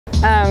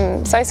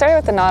So I started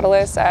with the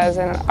Nautilus as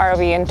an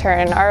ROV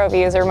intern. ROV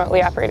is a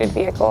remotely operated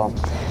vehicle.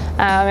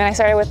 And I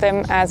started with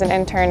them as an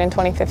intern in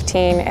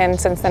 2015, and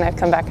since then I've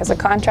come back as a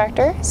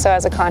contractor, so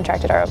as a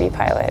contracted ROV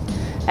pilot.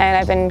 And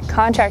I've been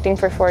contracting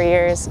for 4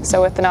 years,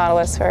 so with the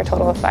Nautilus for a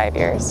total of 5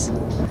 years.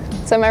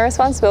 So my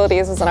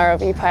responsibilities as an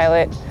ROV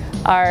pilot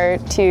are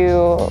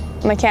to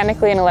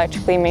mechanically and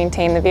electrically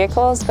maintain the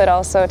vehicles, but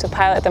also to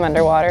pilot them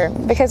underwater.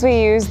 Because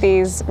we use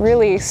these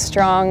really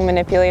strong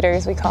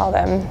manipulators, we call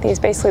them,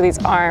 basically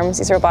these arms,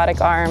 these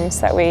robotic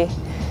arms that we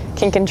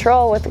can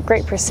control with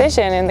great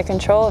precision in the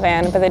control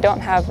van, but they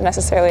don't have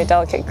necessarily a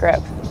delicate grip.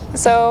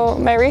 So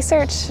my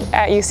research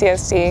at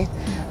UCSD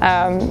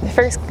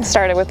first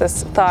started with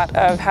this thought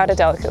of how to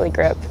delicately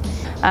grip.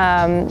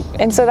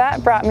 And so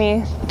that brought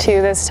me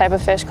to this type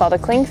of fish called a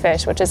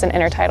clingfish, which is an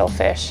intertidal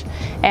fish.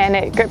 And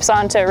it grips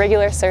onto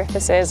irregular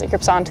surfaces, it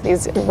grips onto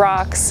these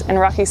rocks and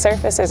rocky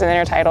surfaces in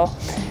intertidal.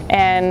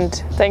 And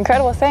the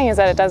incredible thing is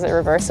that it does it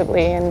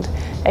reversibly, and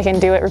it can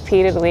do it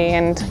repeatedly.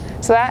 And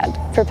so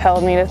that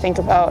propelled me to think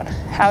about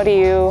how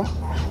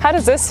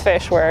does this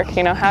fish work?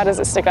 You know, how does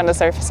it stick onto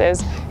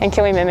surfaces? And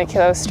can we mimic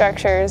those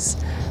structures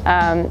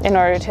in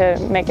order to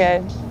make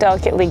a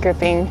delicately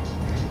gripping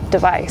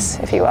device,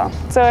 if you will.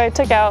 So I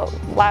took out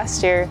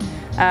last year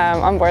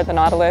on board the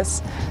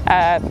Nautilus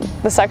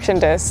the suction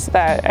discs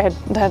that I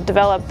had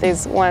developed,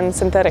 these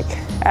synthetic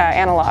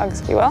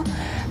analogs, if you will,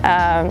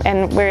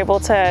 and we were able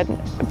to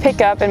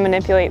pick up and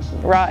manipulate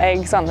raw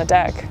eggs on the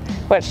deck,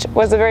 which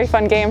was a very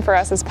fun game for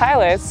us as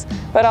pilots,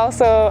 but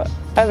also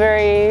a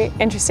very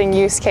interesting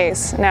use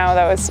case now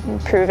that was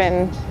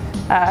proven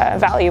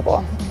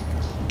valuable.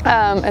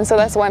 And so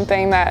that's one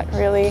thing that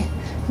really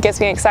gets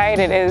me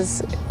excited,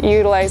 is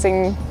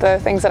utilizing the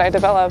things that I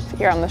develop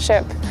here on the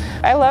ship.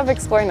 I love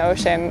exploring the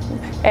ocean,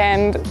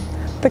 and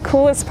the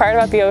coolest part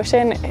about the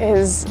ocean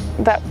is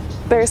that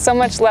there's so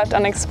much left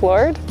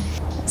unexplored.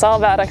 It's all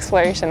about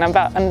exploration,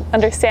 about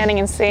understanding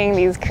and seeing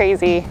these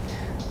crazy,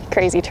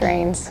 crazy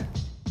terrains.